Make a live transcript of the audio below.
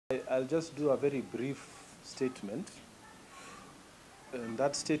I'll just do a very brief statement. And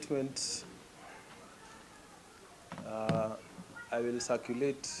that statement, I will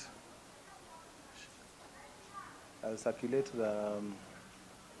circulate. I'll circulate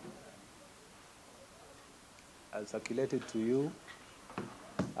it to you.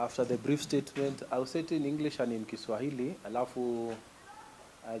 After the brief statement, I'll say it in English and in Kiswahili. Alafu,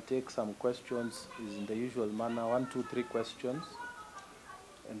 I'll take some questions in the usual manner, 1, 2, 3 questions,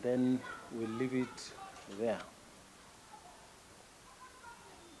 and then we'll leave it there.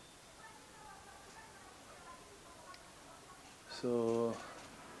 So,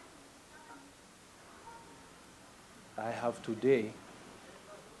 I have today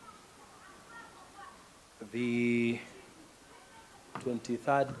the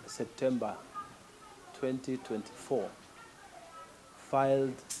 23rd September 2024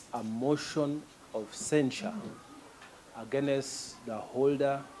 filed a motion of censure against the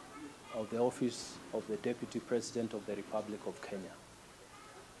holder of the office of the Deputy President of the Republic of Kenya.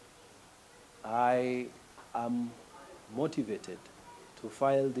 I am motivated to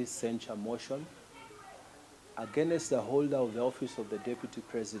file this censure motion against the holder of the office of the Deputy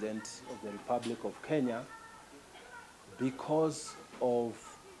President of the Republic of Kenya because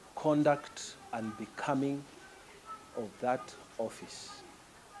of conduct and becoming of that office.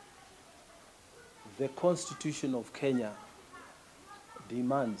 The Constitution of Kenya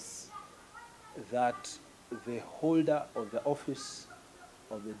demands that the holder of the office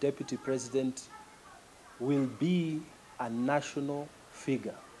of the Deputy President will be a national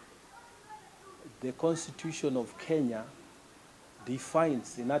figure. The Constitution of Kenya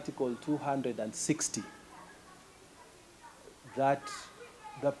defines in Article 260 that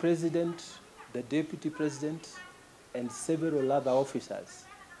the President, the Deputy President, and several other officers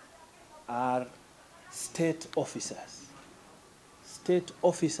are state officers. State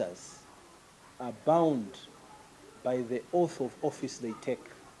officers are bound by the oath of office they take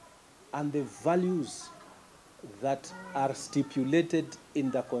and the values that are stipulated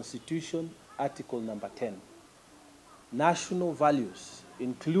in the Constitution, Article number 10. National values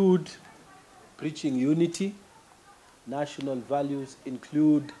include preaching unity. National values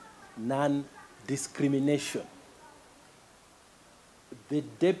include non-discrimination. The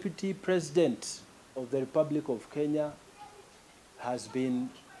Deputy President of the Republic of Kenya has been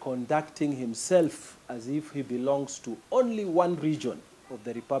conducting himself as if he belongs to only one region of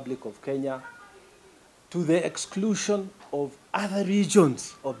the Republic of Kenya, to the exclusion of other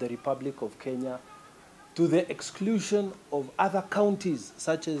regions of the Republic of Kenya, to the exclusion of other counties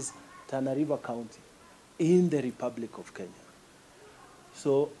such as Tana River County in the Republic of Kenya.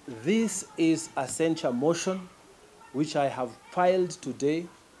 So this is a censure motion which I have filed today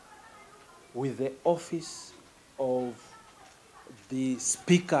with the office of the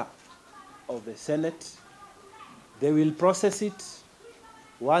Speaker of the Senate. They will process it.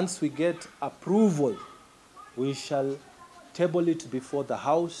 Once we get approval, we shall table it before the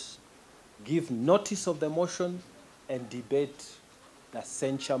House, give notice of the motion, and debate the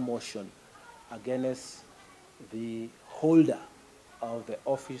censure motion against the holder of the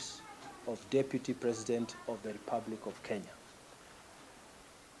office of Deputy President of the Republic of Kenya.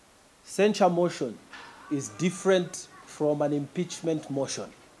 Censure motion is different from an impeachment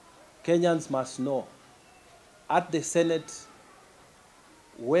motion. Kenyans must know, at the Senate,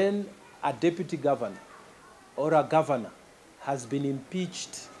 when a deputy governor or a governor has been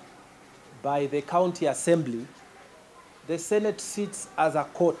impeached by the county assembly, the Senate sits as a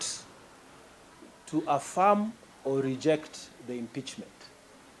court to affirm or reject the impeachment.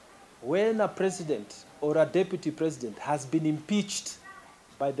 When a president or a deputy president has been impeached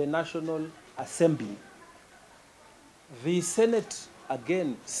by the National Assembly, the Senate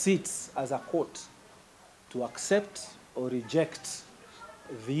again sits as a court to accept or reject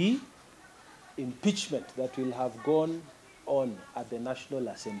the impeachment that will have gone on at the National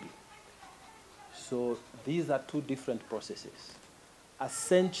Assembly. So these are two different processes. A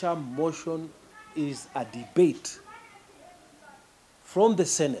censure motion is a debate from the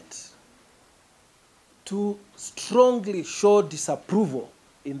Senate to strongly show disapproval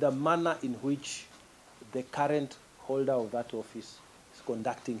in the manner in which the current holder of that office is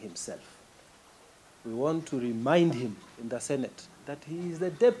conducting himself. We want to remind him in the Senate that he is the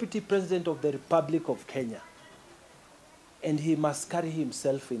Deputy President of the Republic of Kenya, and he must carry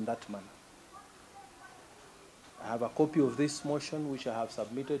himself in that manner. I have a copy of this motion which I have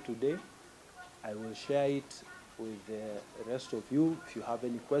submitted today. I will share it with the rest of you. If you have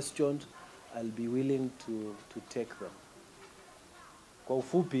any questions, I'll be willing to take them. Kwa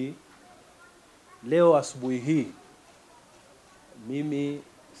ufupi, leo asubuhi hii, mimi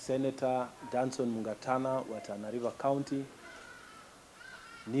Senator Mungatana wa Tana River County,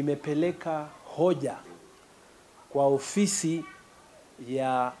 nimepeleka hoja kwa ofisi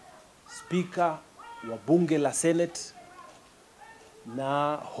ya Speaker wa bunge la Senate,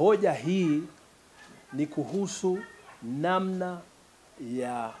 na hoja hii ni kuhusu namna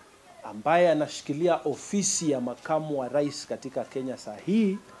ya ambaye anashikilia ofisi ya makamu wa rais katika Kenya saa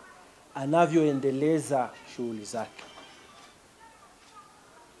hii anavyoendeleza shughuli zake.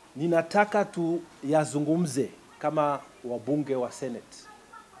 Ninataka tuyazungumze kama wabunge wa Senate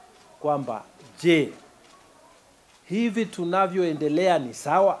kwamba je, hivi tunavyoendelea ni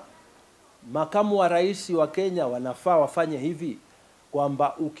sawa? Makamu wa rais wa Kenya wanafaa wafanye hivi,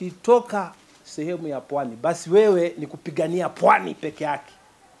 kwamba ukitoka sehemu ya pwani basi wewe ni kupigania pwani peke yake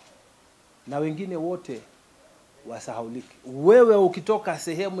na wengine wote wasahaulike. Wewe ukitoka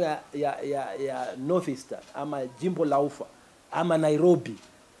sehemu ya Northeastern ama jimbo la Ufa ama Nairobi,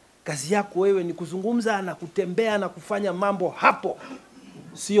 kazi yako wewe ni kuzungumza na kutembea na kufanya mambo hapo,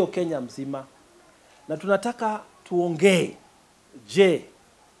 sio Kenya mzima. Na tunataka tuongee, je,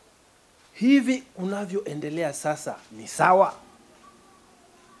 hivi unavyoendelea sasa ni sawa?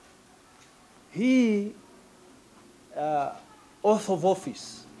 Hii oath of office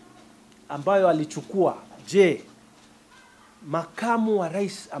ambayo alichukua, je, makamu wa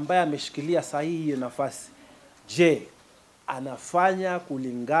rais ambaye ameshikilia sahihi hiyo nafasi, je, anafanya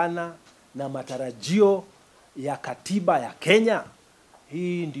kulingana na matarajio ya katiba ya Kenya?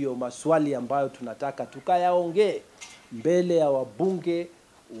 Hii ndiyo maswali ambayo tunataka tukayaongee mbele ya wabunge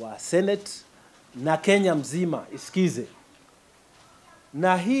wa Senate na Kenya mzima isikize.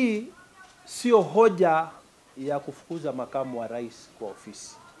 Na hii sio hoja ya kufukuza makamu wa rais kwa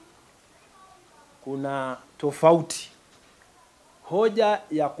ofisi. Kuna tofauti. Hoja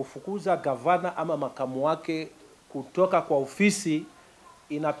ya kufukuza gavana ama makamu wake kutoka kwa ofisi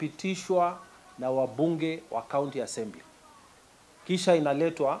inapitishwa na wabunge wa County Assembly, kisha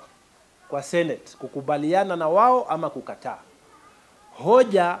inaletwa kwa Senate kukubaliana na wao ama kukataa.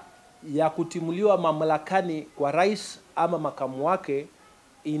 Hoja ya kutimuliwa mamlakani kwa rais ama makamu wake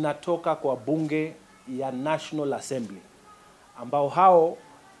inatoka kwa bunge ya National Assembly, ambao hao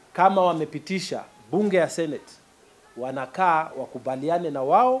kama wamepitisha bunge ya Senate wanakaa wakubaliane na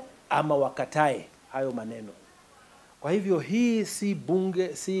wao ama wakatae hayo maneno. Kwa hivyo hii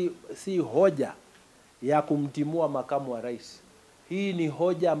si hoja ya kumtimua makamu wa rais. Hii ni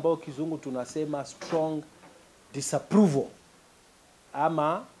hoja ambayo kizungu tunasema strong disapproval,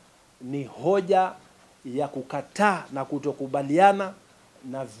 ama ni hoja ya kukataa na kutokubaliana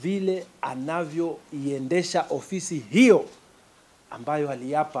na vile anavyoiendesha ofisi hiyo ambayo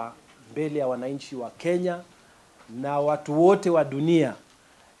aliapa mbele ya wananchi wa Kenya na watu wote wa dunia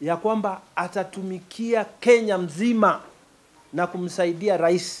ya kwamba atatumikia Kenya mzima na kumsaidia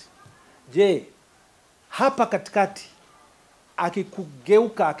rais. Je, hapa katikati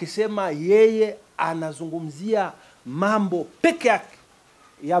akikugeuka akisema yeye anazungumzia mambo peke yake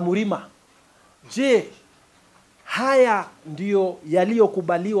ya Murima, je, haya ndiyo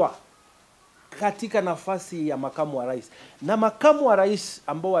yaliyokubaliwa katika nafasi ya makamu wa rais na makamu wa rais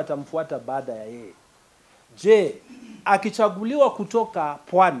ambao atamfuata baada ya yeye? Je, akichaguliwa kutoka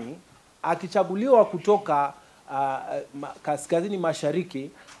pwani, akichaguliwa kutoka kaskazini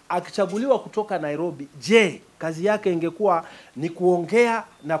mashariki, akichaguliwa kutoka Nairobi, je, kazi yake ingekuwa ni kuongea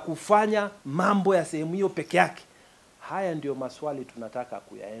na kufanya mambo ya sehemu hiyo peke yake? Haya ndio maswali tunataka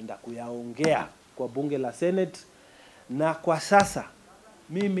kuyaongea kwa bunge la Senate. Na kwa sasa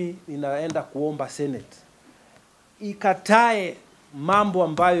mimi ninaenda kuomba Senate ikatae mambo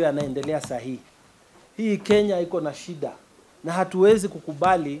ambayo yanaendelea sahihi. Hii Kenya iko na shida na hatuwezi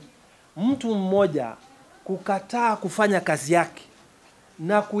kukubali mtu mmoja kukataa kufanya kazi yake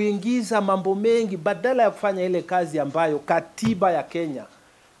na kuingiza mambo mengi badala ya kufanya ile kazi ambayo katiba ya Kenya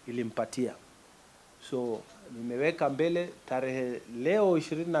ilimpatia. So nimeweka mbele tarehe leo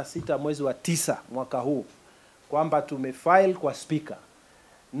 26 mwezi wa 9 mwaka huu kwamba tumefile kwa speaker,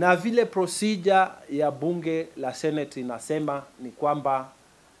 na vile procedure ya bunge la Senate inasema ni kwamba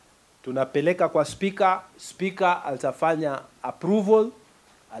tunapeleka kwa speaker, speaker atafanya approval,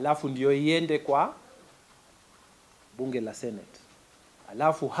 alafu ndio iende kwa bunge la Senate.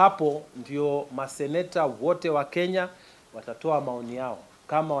 Alafu hapo ndio maseneta wote wa Kenya watatoa maoni yao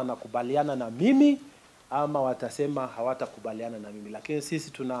kama wanakubaliana na mimi ama watasema hawatakubaliana na mimi. Lakini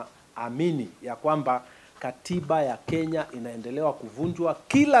sisi tunaamini ya kwamba katiba ya Kenya inaendelewa kuvunjwa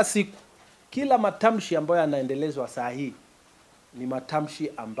kila siku. Kila matamshi ambayo yanaendelezwa saa hii ni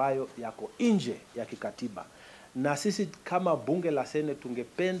matamshi ambayo yako nje ya kikatiba. Na sisi kama bunge la Senate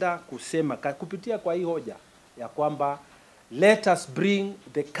tungependa kusema kupitia kwa hii hoja ya kwamba let us bring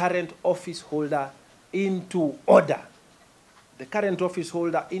the current office holder into order. The current office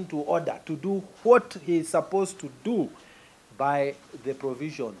holder into order to do what he is supposed to do by the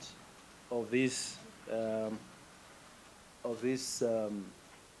provisions of this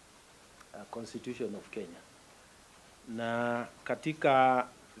Constitution of Kenya. Na katika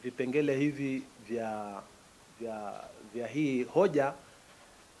vipengele hivi vya hii hoja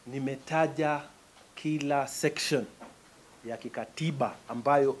nimetaja kila section ya kikatiba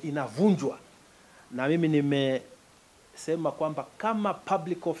ambayo inavunjwa, na mimi nimesema kwamba kama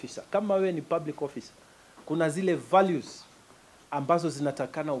public officer, kama wewe ni public officer, kuna zile values ambazo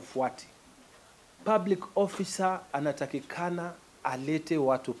zinatakana ufuati. Public officer anatakikana alete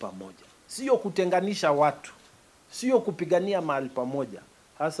watu pamoja, sio kutenganisha watu, sio kupigania mahali pamoja,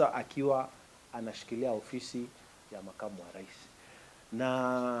 hasa akiwa anashikilia ofisi ya makamu wa rais.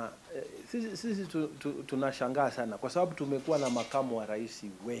 Na sisi tunashangaa sana kwa sababu tumekuwa na makamu wa rais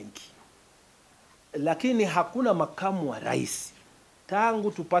wengi, lakini hakuna makamu wa rais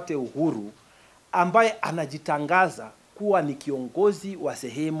tangu tupate uhuru ambaye anajitangaza kuwa ni kiongozi wa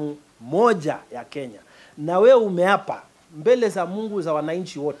sehemu moja ya Kenya. Na wewe umeapa mbele za Mungu za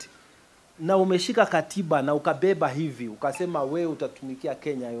wananchi wote, na umeshika katiba na ukabeba hivi, ukasema wewe utatumikia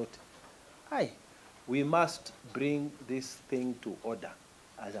Kenya yote. Hai, we must bring this thing to order.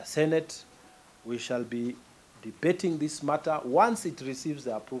 As a Senate, we shall be debating this matter once it receives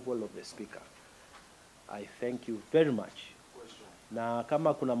the approval of the Speaker. I thank you very much. Na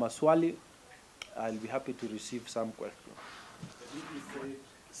kama kuna maswali, I'll be happy to receive some questions.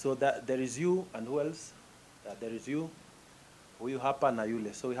 So that there is you, and who else? There is you, huyu hapa na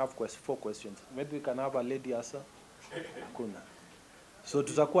yule. So we have 4 questions. Maybe we can have a lady answer. Hakuna. So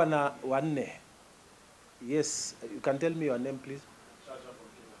tutakuwa na 4. Yes, you can tell me your name, please.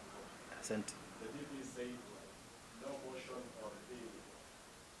 Asante. The DP said no motion or bill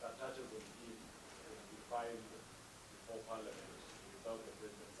that touches on him will be filed before Parliament without the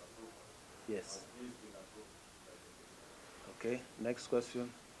President's approval. Yes. Has this been approved by the President? Okay, next question.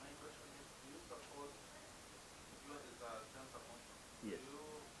 My question is, do you support yours is a censure motion? Yes. Do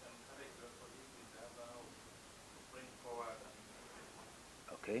you encourage your colleagues in the other house to bring forward an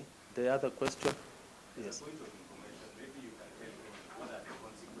implementation? Okay, the other question? Yes. As a point of information, maybe you can tell me what are the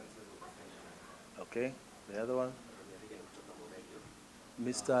consequences of the censure? Okay, the other one?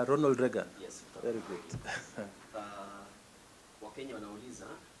 Mr. Ronald Reagan. Yes. Very good. Wakenya wanauliza,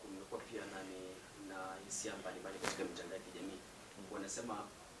 kumekuwa pia na hisia mbalimbali katika mitandao ya kijamii. Wanasema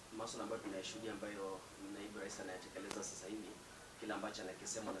masuala ambayo tunayashuhudia ambayo naibu rais anayatekeleza sasa hivi, kila ambacho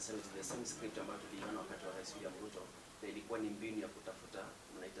anakisema wanasema the same script ambayo tuliona wakati wa Rais William Ruto, na ilikuwa ni mbinu ya kutafuta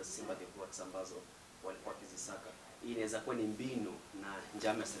mnaita sympathy votes ambazo walikuwa wakizisaka. Hii inaweza kuwa ni mbinu na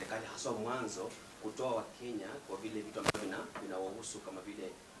njama ya serikali haswa mwanzo kutoa Wakenya kwa vile vitu ambavyo vinawahusu kama vile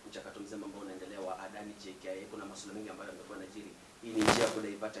mchakato mzima ambao unaendelea wa Adani JKIA. Kuna masuala mengi ambayo yamekuwa yanajiri. Hii ni njia ya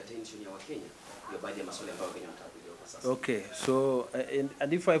kudaivert attention ya Wakenya. Ndio baadhi ya masuala ambayo Wakenya wanataka kujua kwa sasa. Okay, so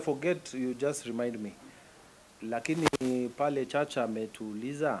and if I forget, you just remind me. Lakini pale Chacha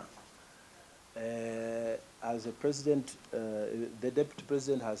ametuuliza, as a president, the deputy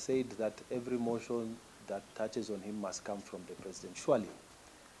president has said that every motion that touches on him must come from the president. Surely,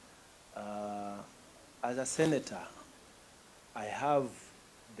 as a senator, I have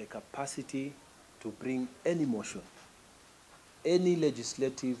the capacity to bring any motion, any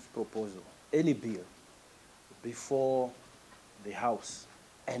legislative proposal, any bill before the House,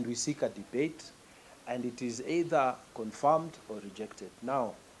 and we seek a debate, and it is either confirmed or rejected.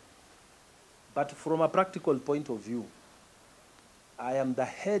 Now, but from a practical point of view, I am the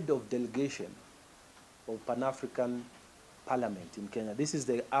head of delegation of Pan-African Parliament in Kenya. This is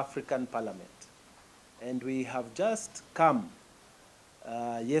the African Parliament. And we have just come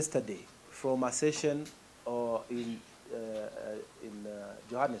yesterday from a session in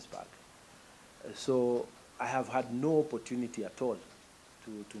Johannesburg. So I have had no opportunity at all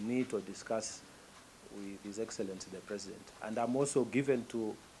to meet or discuss with His Excellency the President. And I'm also given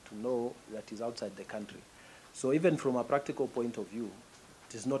to know that he's outside the country. So even from a practical point of view,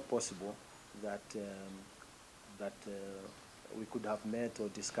 it is not possible that, we could have met or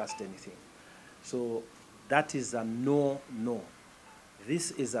discussed anything. So that is a no.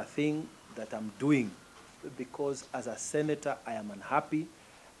 This is a thing that I'm doing because as a senator I am unhappy,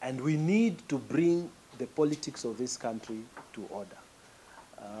 and we need to bring the politics of this country to order.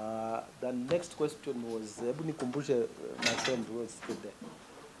 The next question was, hebu nikumbushe my friend who was stood there.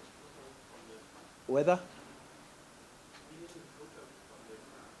 Whether?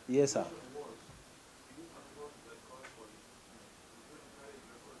 Yes, sir.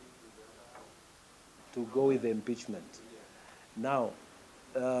 To go with the impeachment. Now,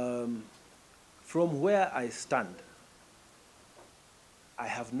 from where I stand, I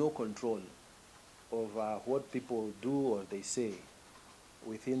have no control over what people do or they say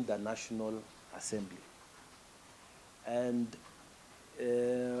within the National Assembly. And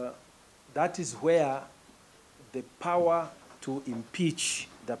that is where the power to impeach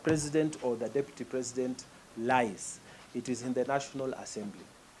the president or the deputy president lies. It is in the National Assembly.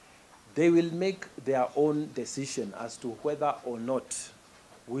 They will make their own decision as to whether or not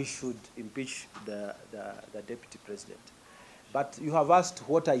we should impeach the deputy president. But you have asked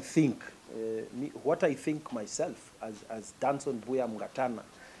what I think. What I think myself as Danson Buya Mungatana,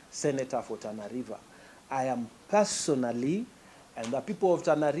 Senator for Tana River. I am personally, and the people of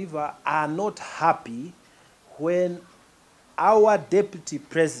Tana River are not happy when our deputy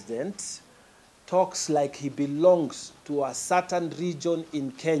president talks like he belongs to a certain region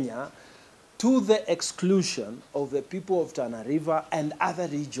in Kenya to the exclusion of the people of Tana River and other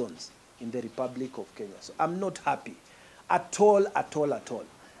regions in the Republic of Kenya. So I'm not happy at all, at all, at all.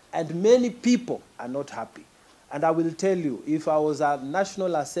 And many people are not happy. And I will tell you, if I was a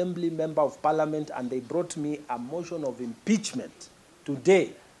National Assembly member of Parliament and they brought me a motion of impeachment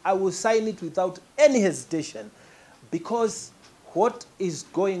today, I will sign it without any hesitation, because what is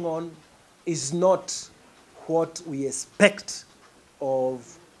going on is not what we expect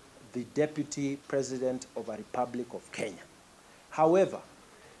of the Deputy President of a Republic of Kenya. However,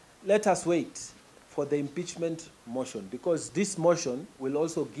 let us wait for the impeachment motion, because this motion will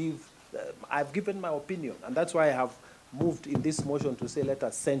also give, I've given my opinion, and that's why I have moved in this motion to say let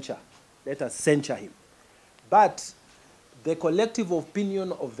us censure him. But the collective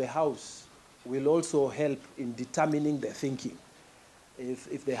opinion of the House will also help in determining the thinking.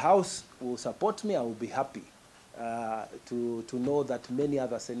 If the House will support me, I will be happy to know that many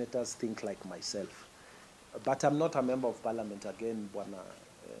other senators think like myself. But I'm not a member of Parliament again, Bwana.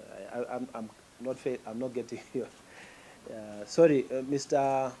 I'm not getting here. Sorry,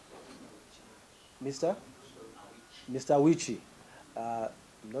 Mr. Wichi.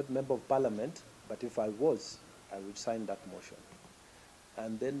 I'm not member of Parliament, but if I was, I would sign that motion.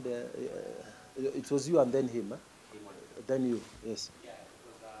 And then it was you and then him, huh? Then you, yes.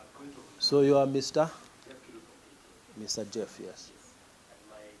 So you are Mr. Mr. Jeff, yes. And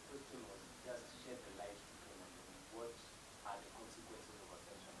my question was just shed the light on what are the consequences of a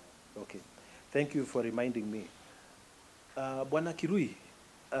censure. Okay. Thank you for reminding me. Bwana Kirui,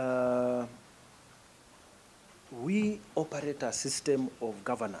 we operate a system of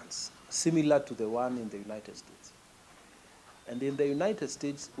governance similar to the one in the United States. And in the United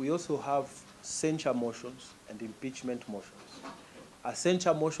States, we also have censure motions and impeachment motions. A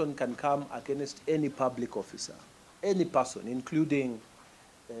censure motion can come against any public officer, any person, including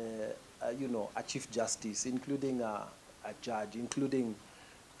a chief justice, including a judge, including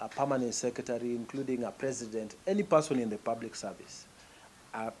a permanent secretary, including a president, any person in the public service.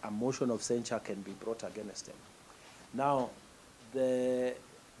 A motion of censure can be brought against them. Now, the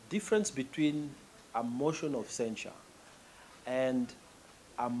difference between a motion of censure and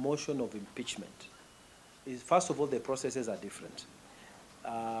a motion of impeachment is, first of all, the processes are different.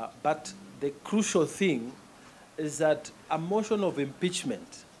 But the crucial thing is that a motion of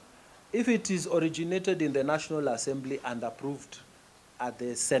impeachment, if it is originated in the National Assembly and approved at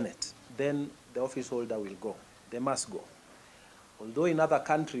the Senate, then the office holder will go. They must go. Although in other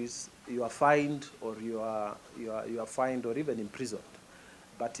countries you are fined or you are fined or even imprisoned.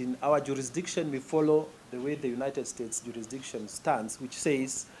 But in our jurisdiction, we follow the way the United States jurisdiction stands, which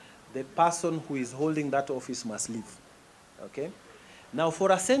says the person who is holding that office must leave. Okay? Now,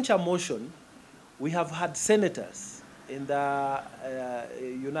 for a censure motion, we have had senators in the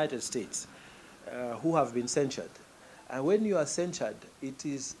United States who have been censured. And when you are censured, it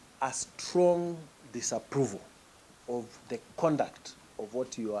is a strong disapproval of the conduct of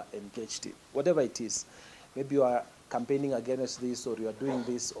what you are engaged in, whatever it is. Maybe you are campaigning against this, or you are doing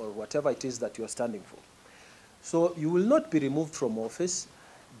this, or whatever it is that you are standing for. So you will not be removed from office,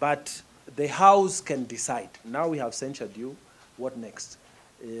 but the House can decide. Now we have censured you, what next?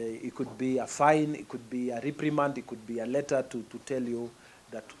 It could be a fine, it could be a reprimand, it could be a letter to tell you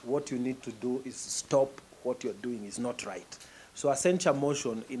that what you need to do is stop what you're doing is not right. So a censure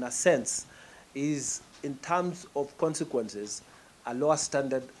motion, in a sense, is, in terms of consequences, a lower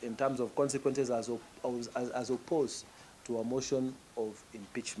standard in terms of consequences as opposed to a motion of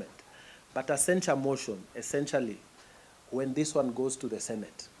impeachment. But a censure motion, essentially, when this one goes to the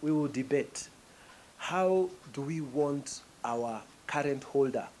Senate, we will debate how do we want our current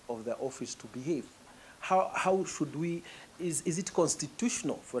holder of the office to behave? How should we, is it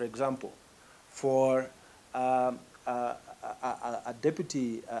constitutional, for example, for a a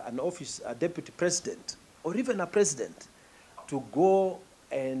deputy president, or even a president, to go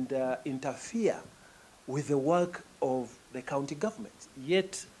and interfere with the work of the county government.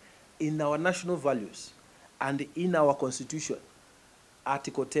 Yet, in our national values and in our constitution,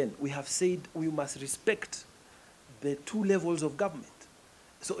 Article 10, we have said we must respect the two levels of government.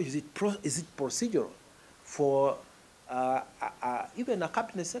 So is it procedural for even a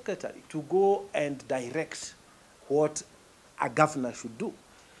cabinet secretary to go and direct what a governor should do?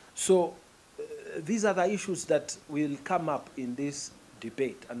 So these are the issues that will come up in this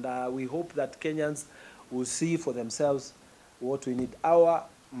debate, and we hope that Kenyans will see for themselves what we need.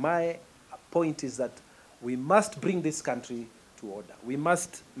 My point is that we must bring this country to order. We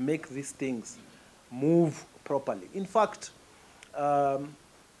must make these things move properly. In fact,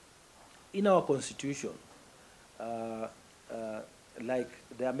 in our constitution, like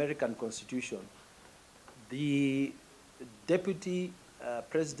the American Constitution, the deputy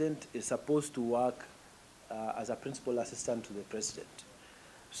president is supposed to work as a principal assistant to the president.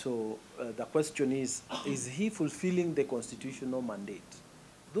 So the question is he fulfilling the constitutional mandate?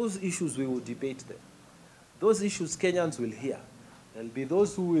 Those issues, we will debate them. Those issues Kenyans will hear. There'll be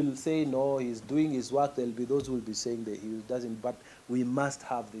those who will say, no, he's doing his work. There'll be those who will be saying that he doesn't, but we must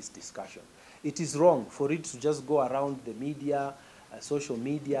have this discussion. It is wrong for it to just go around the media, social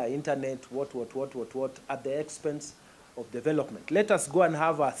media, internet, what, at the expense of development. Let us go and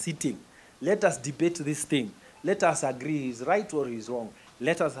have a sitting. Let us debate this thing. Let us agree he's right or he's wrong.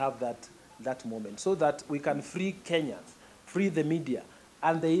 Let us have that moment so that we can free Kenyans, free the media,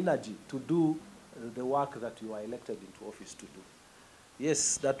 and the energy to do the work that you are elected into office to do.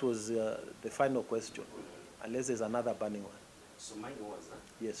 Yes, that was the final question, unless there's another burning one. So mine was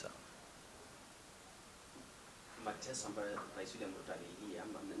yes, sir. Mateso ambayo Rais William Ruto alilia,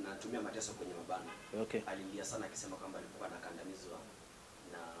 natumia mateso kwenye mabano. Okay. Alilia sana akisema kwamba alikuwa anakandamizwa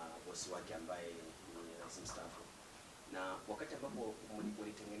na bosi wake ambaye ni rais mstaafu. Na wakati ambapo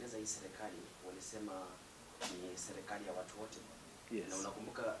walitengeneza hii serikali, walisema ni serikali ya watu wote. Yes. Na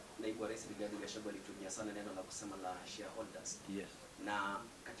unakumbuka naibu wa rais Gachagua alitumia sana neno la kusema la shareholders. Yes. Na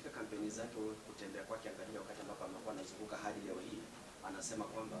katika kampeni zake kutembea kwake, angalia wakati ambapo amekuwa anazunguka hadi leo hii, anasema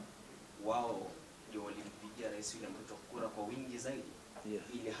kwamba wao ndio walimpigia Rais William Ruto kura kwa wingi zaidi. Yes.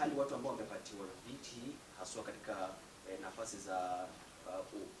 Ile hali watu ambao wamepatiwa viti haswa katika nafasi za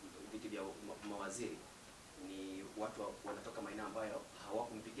viti vya mawaziri ni watu wanatoka maeneo ambayo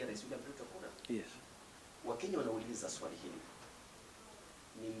hawakumpigia Rais William Ruto kura. Yes. Wakenya wanauliza swali hili.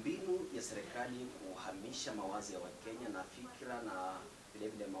 Ni mbinu ya serikali kuhamisha mawazo ya Wakenya na fikra na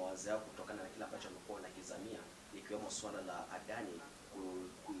vile mawazo yao kutokana na kile ambacho wamekuwa wanakizamia, ikiwemo swala la Adani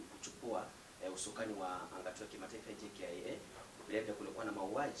kuchukua usukani wa angatuo kimataifa JKIA. Vile kulikuwa na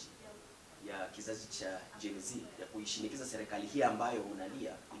mauaji ya kizazi cha Gen Z ya kuishinikiza serikali hii ambayo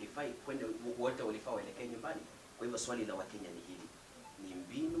unalia ilifai kwenda wote walifaa waelekee nyumbani. Kwa hivyo swali la Wakenya ni hili. Ni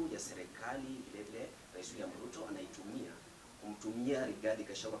mbinu ya serikali vile Rais William Ruto anaitumia kumtumia Rigathi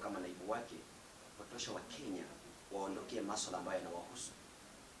Gachagua kama naibu wake kutosha Wakenya waondokee masuala ambayo yanawahusu.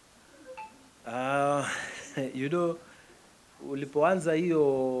 You know, ulipoanza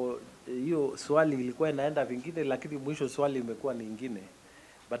hiyo swali ilikuwa inaenda vingine, lakini mwisho swali imekuwa nyingine.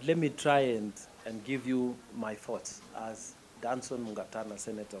 But let me try and give you my thoughts as Danson Mungatana,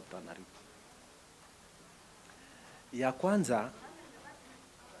 Senator of Tana River. Ya kwanza,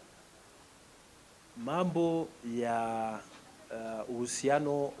 mambo ya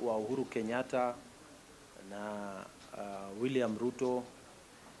uhusiano wa Uhuru Kenyatta na William Ruto,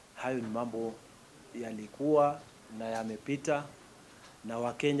 hayo ni mambo yalikuwa na yamepita, na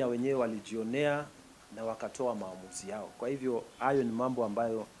Wakenya wenyewe walijionea na wakatoa maamuzi yao. Kwa hivyo hayo ni mambo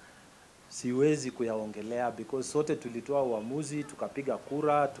ambayo siwezi kuyaongelea, because sote tulitoa uamuzi, tukapiga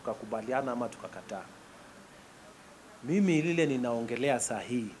kura, tukakubaliana ama tukakataa. Mimi lile ninaongelea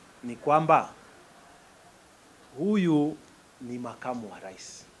sahihi ni kwamba huyu ni makamu wa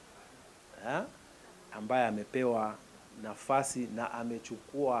rais ambaye amepewa nafasi na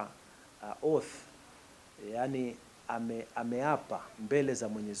amechukua oath, yani ameapa mbele za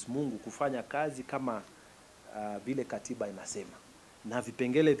Mwenyezi Mungu kufanya kazi kama vile katiba inasema, na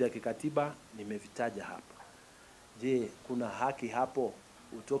vipengele vya kikatiba nimevitaja hapa. Je, kuna haki hapo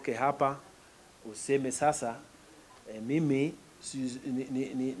utoke hapa useme sasa mimi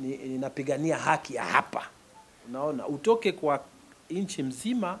ninapigania haki ya hapa? Unaona, utoke kwa nchi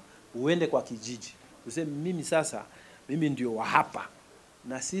mzima uende kwa kijiji useme mimi sasa mimi ndio wa hapa,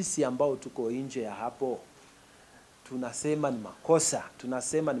 na sisi ambao tuko nje ya hapo tunasema ni makosa,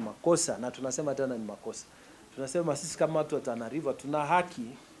 na tunasema tena ni makosa. Tunasema sisi kama watu wa Tana River tuna haki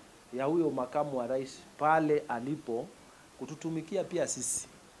ya huyo makamu wa rais pale alipo kututumikia pia sisi.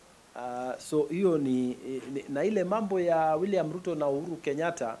 So hiyo ni na ile mambo ya William Ruto na Uhuru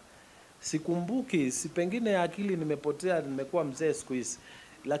Kenyatta sikumbuki, si pengine akili nimepotea, nimekuwa mzee siku hizi,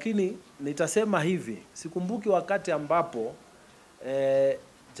 lakini nitasema hivi, sikumbuki wakati ambapo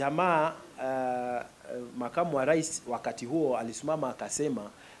jamaa makamu wa rais wakati huo alisimama akasema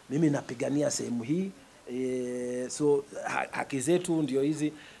mimi napigania sehemu hii, so haki zetu ndio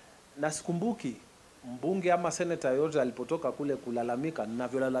hizi. Na sikumbuki mbunge ama senator yote alipotoka kule kulalamika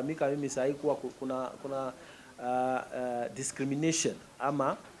ninavyolalamika mimi sasa kuwa kuna discrimination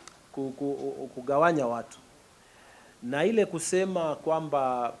ama kugawanya watu. Na ile kusema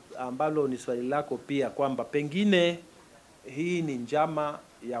kwamba, ambalo ni swali lako pia, kwamba pengine hii ni njama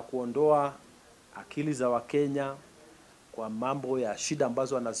ya kuondoa akili za Wakenya kwa mambo ya shida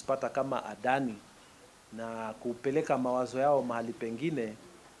ambazo wanazipata kama Adani na kupeleka mawazo yao mahali pengine,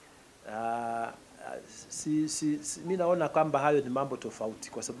 mimi naona kwamba hayo ni mambo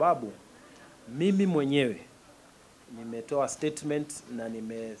tofauti, kwa sababu mimi mwenyewe nimetoa statement na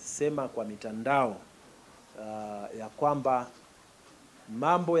nimesema kwa mitandao ya kwamba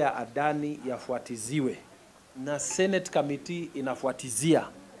mambo ya Adani yafuatiziwe na Senate Committee inafuatizia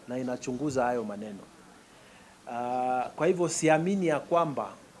na inachunguza hayo maneno. Kwa hivyo siamini ya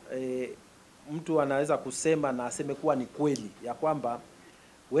kwamba mtu anaweza kusema na aseme kuwa ni kweli ya kwamba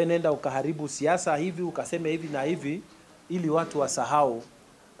wewe nenda ukaharibu siasa hivi ukaseme hivi na hivi ili watu wasahau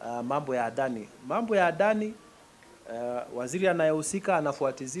mambo ya Adani. Mambo ya Adani, waziri anayehusika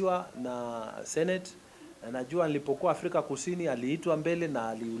anafuatiziwa na Senate. Najua nilipokuwa Afrika Kusini aliitwa mbele na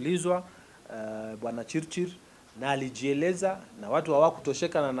aliulizwa bwana Chirchir na alijieleza, na watu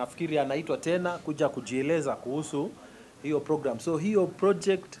hawakutosheka, na nafikiri anaitwa tena kuja kujieleza kuhusu hiyo program. So hiyo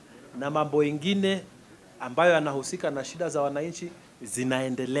project na mambo ingine ambayo yanahusika na shida za wananchi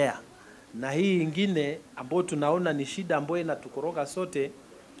zinaendelea, na hii ingine ambayo tunaona ni shida ambayo inatukoroga sote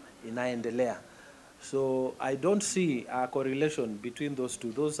inaendelea. So I don't see a correlation between those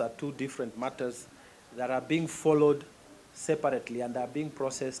two. Those are two different matters that are being followed separately and are being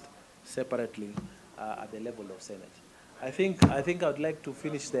processed separately at the level of Senate. I think I would like to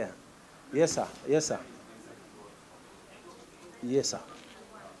finish there. Yes, sir. Yes, sir. Yes, sir.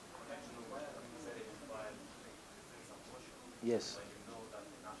 Yes.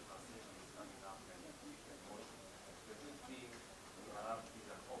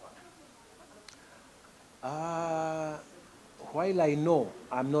 While I know,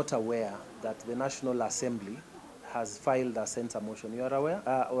 I'm not aware that the National Assembly has filed a censure motion. You are aware?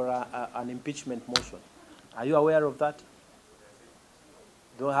 Or an impeachment motion. Are you aware of that?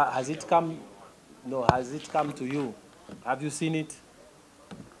 Has it come? No, has it come to you? Have you seen it?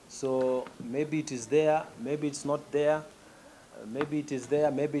 So maybe it is there, maybe it's not there, maybe it is there,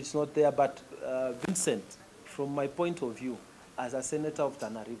 maybe it's not there. But Vincent, from my point of view, as a senator of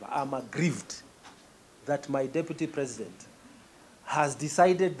Tana River, I'm aggrieved that my deputy president has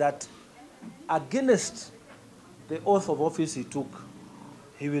decided that against the oath of office he took,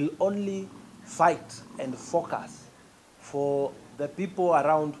 he will only fight and focus for the people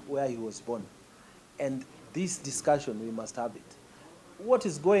around where he was born. And this discussion, we must have it. What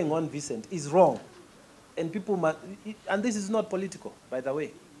is going on, Vincent, is wrong. And people must, and this is not political, by the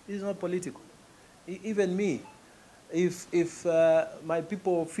way. This is not political. Even me, if my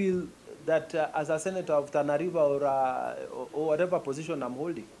people feel that as a senator of Tana River or whatever position I'm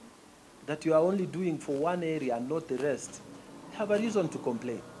holding, that you are only doing for one area and not the rest, I have a reason to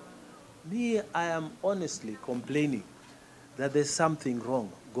complain. Me, I am honestly complaining that there's something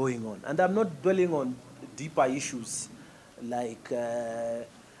wrong going on. And I'm not dwelling on deeper issues like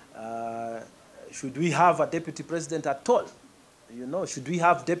should we have a deputy president at all? You know, should we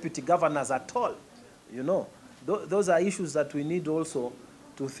have deputy governors at all? You know, those are issues that we need also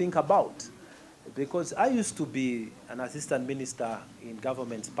to think about. Because I used to be an assistant minister in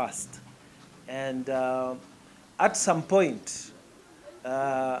governments past. And at some point,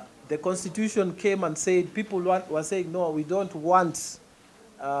 the Constitution came and said, people were saying, no, we don't want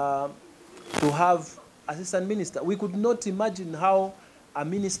to have assistant minister. We could not imagine how a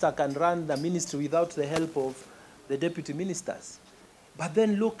minister can run the ministry without the help of the deputy ministers. But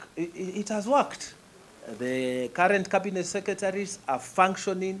then look, it has worked. The current cabinet secretaries are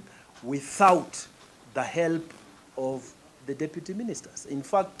functioning without the help of the deputy ministers. In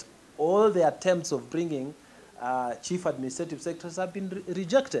fact, all the attempts of bringing chief administrative secretaries have been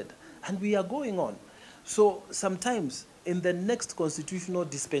rejected, and we are going on. So sometimes in the next constitutional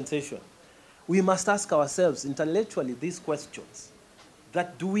dispensation, we must ask ourselves intellectually these questions,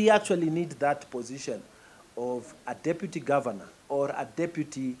 that do we actually need that position of a deputy governor or a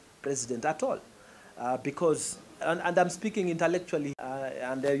deputy president at all? Because and I'm speaking intellectually,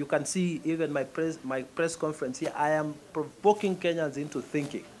 and you can see even my press conference here, I am provoking Kenyans into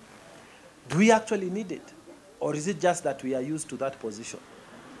thinking, do we actually need it? Or is it just that we are used to that position?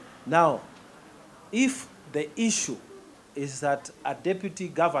 Now, if the issue is that a deputy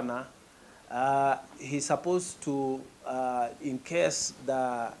governor, he's supposed to, in case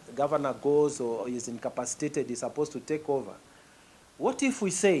the governor goes or is incapacitated, he's supposed to take over. What if we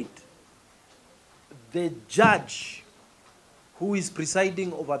said the judge who is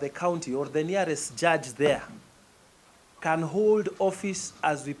presiding over the county or the nearest judge there can hold office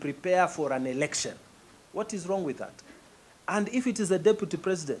as we prepare for an election? What is wrong with that? And if it is a deputy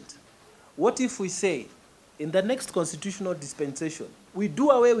president, what if we say, in the next constitutional dispensation, we do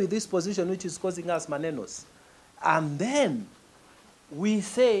away with this position which is causing us manenos, and then we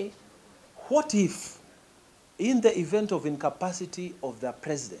say, what if, in the event of incapacity of the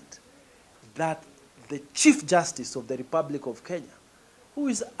president, that the Chief Justice of the Republic of Kenya, who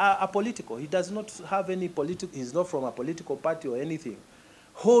is a political, he does not have any political, he's not from a political party or anything,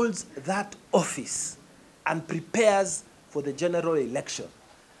 holds that office and prepares for the general election,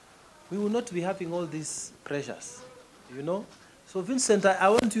 we will not be having all these pressures, you know? So Vincent, I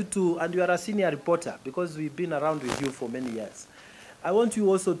want you to, and you are a senior reporter because we've been around with you for many years, I want you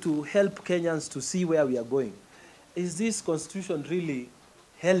also to help Kenyans to see where we are going. Is this constitution really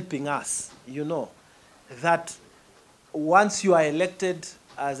helping us, you know, that once you are elected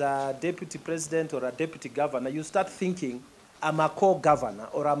as a deputy president or a deputy governor, you start thinking, I'm a co-governor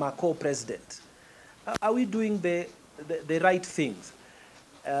or I'm a co-president. Are we doing the right things?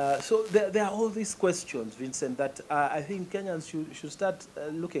 So there are all these questions, Vincent, that I think Kenyans should start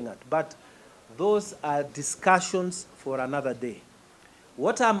looking at. But those are discussions for another day.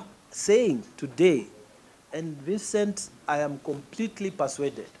 What I'm saying today, and Vincent, I am completely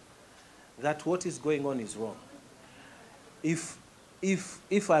persuaded that what is going on is wrong. If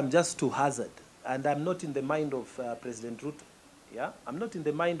I'm just to hazard, and I'm not in the mind of President Ruto, yeah? I'm not in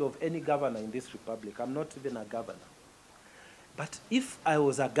the mind of any governor in this republic. I'm not even a governor. But if I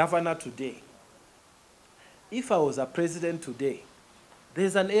was a governor today, if I was a president today,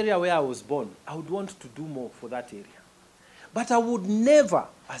 there's an area where I was born. I would want to do more for that area. But I would never,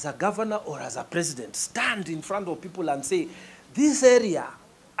 as a governor or as a president, stand in front of people and say, this area,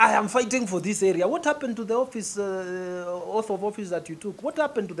 I am fighting for this area. What happened to the office, oath of office that you took? What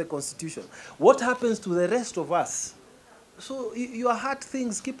happened to the Constitution? What happens to the rest of us? So your hard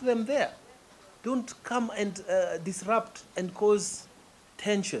things, keep them there. Don't come and disrupt and cause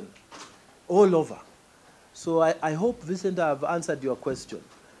tension all over. So I hope, Vincent, I've answered your question.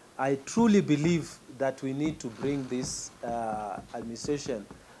 I truly believe that we need to bring this administration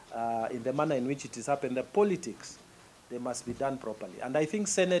in the manner in which it is happening. The politics, they must be done properly. And I think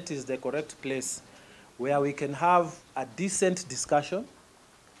Senate is the correct place where we can have a decent discussion,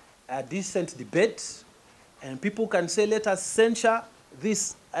 a decent debate, and people can say, let us censure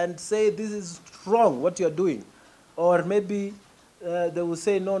this and say this is wrong, what you're doing. Or maybe they will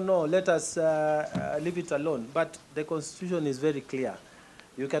say, no, let us leave it alone. But the Constitution is very clear.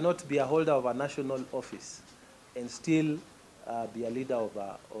 You cannot be a holder of a national office and still be a leader of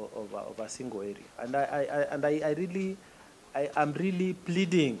a single area. And I'm really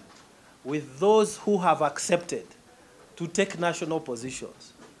pleading with those who have accepted to take national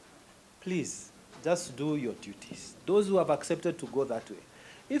positions. Please, just do your duties. Those who have accepted to go that way.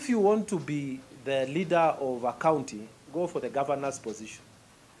 If you want to be the leader of a county, go for the governor's position.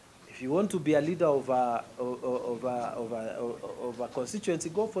 If you want to be a leader of a constituency,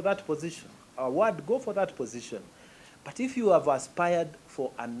 go for that position. A ward, go for that position. But if you have aspired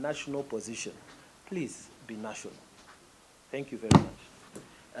for a national position, please be national. Thank you very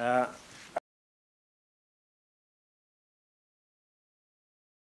much.